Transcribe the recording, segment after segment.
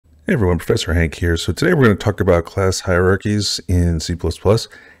Hey everyone, Professor Hank here. So today we're going to talk about class hierarchies in C++.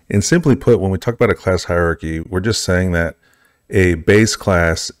 And simply put, when we talk about a class hierarchy, we're just saying that a base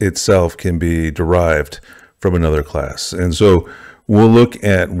class itself can be derived from another class. And so we'll look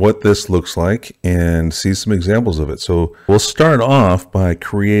at what this looks like and see some examples of it. So we'll start off by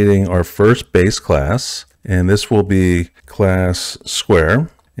creating our first base class, and this will be class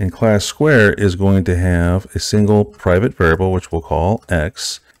square. And class square is going to have a single private variable, which we'll call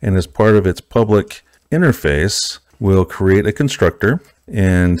x. And as part of its public interface, we'll create a constructor,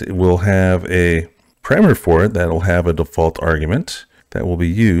 and we'll have a parameter for it that will have a default argument that will be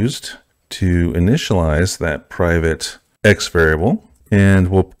used to initialize that private x variable. And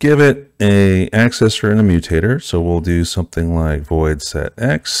we'll give it a accessor and a mutator. So we'll do something like void set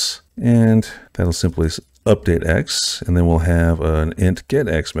x, and that'll simply update x. And then we'll have an int get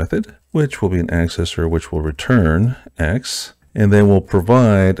x method, which will be an accessor which will return x. And then we'll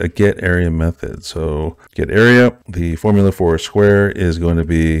provide a get area method. So get area, the formula for a square is going to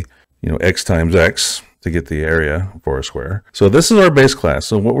be, x times x to get the area for a square. So this is our base class.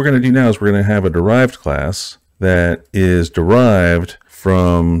 So what we're going to do now is we're going to have a derived class that is derived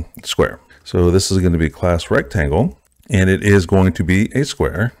from square. So this is going to be class rectangle, and it is going to be a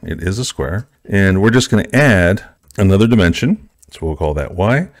square. It is a square. And we're just going to add another dimension. So we'll call that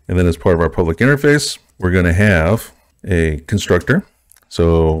y. And then as part of our public interface, we're going to have a constructor.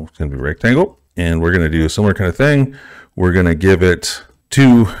 So it's going to be rectangle, and we're going to do a similar kind of thing. We're going to give it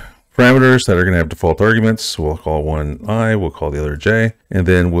two parameters that are going to have default arguments. So we'll call one I, we'll call the other j, and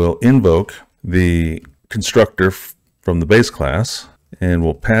then we'll invoke the constructor from the base class, and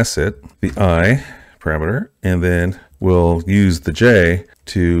we'll pass it the I parameter, and then we'll use the j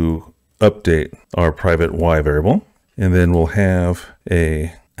to update our private y variable. And then we'll have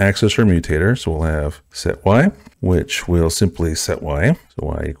a accessor mutator. So we'll have set y, which will simply set y. So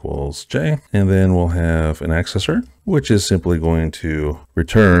y equals j. And then we'll have an accessor, which is simply going to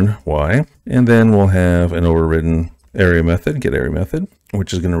return y. And then we'll have an overridden area method, get area method,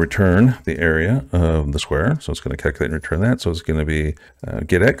 which is going to return the area of the square. So it's going to calculate and return that. So it's going to be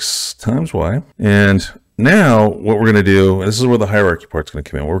get x times y. And now what we're going to do, and this is where the hierarchy part's going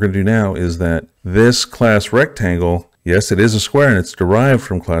to come in. What we're going to do now is that this class rectangle, yes, it is a square and it's derived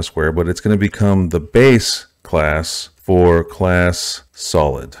from class square, but it's going to become the base class for class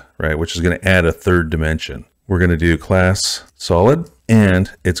solid, right? Which is going to add a third dimension. We're going to do class solid, and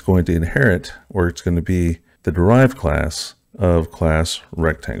it's going to inherit, or it's going to be the derived class of class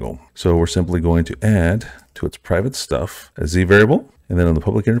rectangle. So we're simply going to add to its private stuff a z variable. And then on the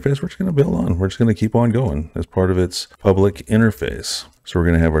public interface, we're just going to build on. We're just going to keep on going as part of its public interface. So we're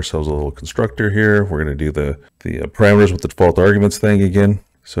going to have ourselves a little constructor here. We're going to do the parameters with the default arguments thing again.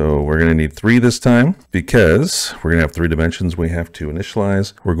 So we're going to need 3 this time because we're going to have 3 dimensions we have to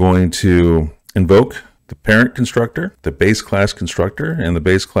initialize. We're going to invoke the parent constructor, the base class constructor, and the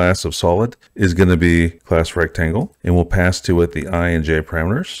base class of solid is going to be class rectangle. And we'll pass to it the I and j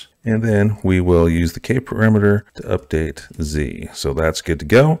parameters. And then we will use the k parameter to update z. So that's good to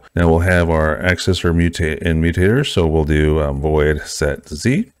go. Now we'll have our accessor and mutator. So we'll do void set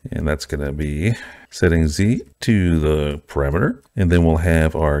z, and that's going to be setting z to the parameter. And then we'll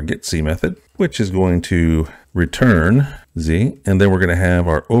have our get z method, which is going to return z. And then we're going to have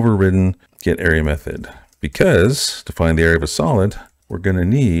our overridden get area method, because to find the area of a solid, we're going to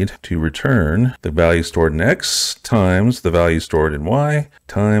need to return the value stored in x times the value stored in y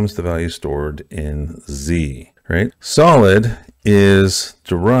times the value stored in z, right? Solid is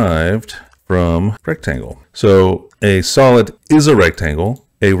derived from rectangle. So a solid is a rectangle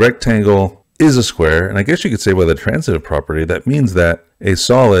is a square, and I guess you could say by the transitive property, that means that a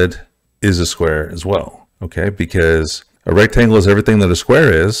solid is a square as well, okay? Because a rectangle is everything that a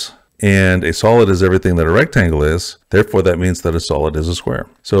square is, and a solid is everything that a rectangle is. Therefore, that means that a solid is a square.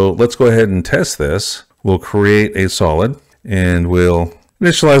 So let's go ahead and test this. We'll create a solid, and we'll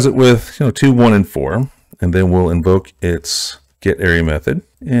initialize it with 2, 1, and 4. And then we'll invoke its get area method.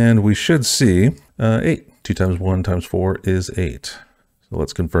 And we should see 8. 2 times 1 times 4 is 8. So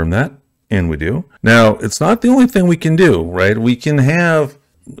let's confirm that. And we do. Now, it's not the only thing we can do, right? We can have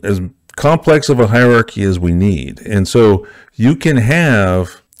as complex of a hierarchy as we need. And so you can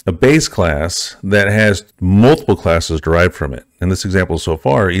have a base class that has multiple classes derived from it. In this example so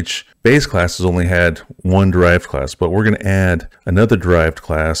far, each base class has only had one derived class, but we're going to add another derived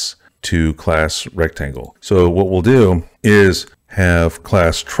class to class rectangle. So what we'll do is have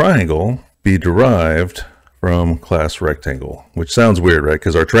class triangle be derived from class rectangle, which sounds weird, right?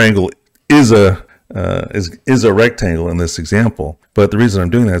 Because our triangle is a rectangle in this example. But the reason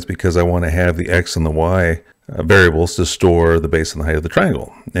I'm doing that is because I want to have the x and the y variables to store the base and the height of the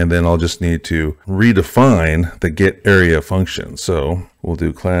triangle. And then I'll just need to redefine the get area function. So we'll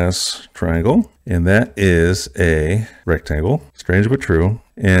do class triangle, and that is a rectangle, strange but true.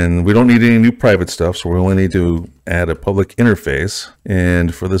 And we don't need any new private stuff, so we only need to add a public interface.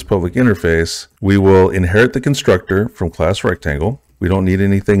 And for this public interface, we will inherit the constructor from class rectangle. We don't need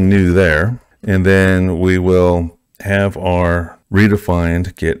anything new there. And then we will have our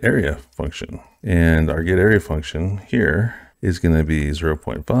redefined get area function. And our get area function here is going to be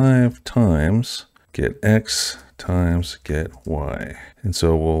 0.5 times get x times get y. And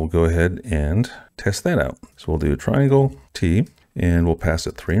so we'll go ahead and test that out. So we'll do a triangle t, and we'll pass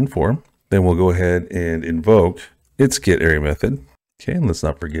it 3 and 4. Then we'll go ahead and invoke its get area method. Okay, and let's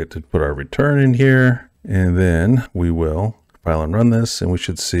not forget to put our return in here. And then we will compile and run this, and we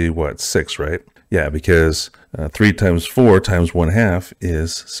should see what, 6, right? Yeah, because 3 times 4 times 1/2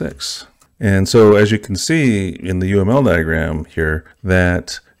 is 6. And so as you can see in the UML diagram here,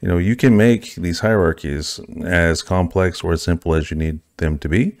 that you can make these hierarchies as complex or as simple as you need them to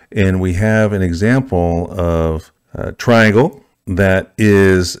be. And we have an example of a triangle that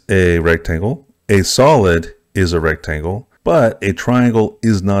is a rectangle. A solid is a rectangle, but a triangle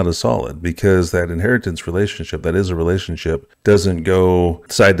is not a solid, because that inheritance relationship, that is a relationship, doesn't go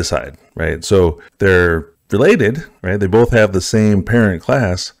side to side, right? So they're related, right? They both have the same parent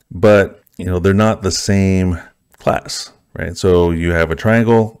class, but they're not the same class, right? So you have a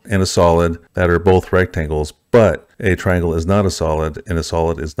triangle and a solid that are both rectangles, but a triangle is not a solid and a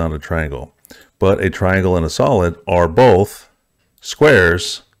solid is not a triangle. But a triangle and a solid are both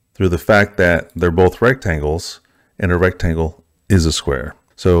squares through the fact that they're both rectangles, and a rectangle is a square.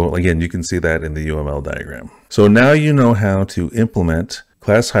 So again, you can see that in the UML diagram. So now you know how to implement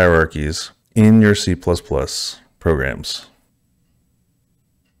class hierarchies in your C++ programs.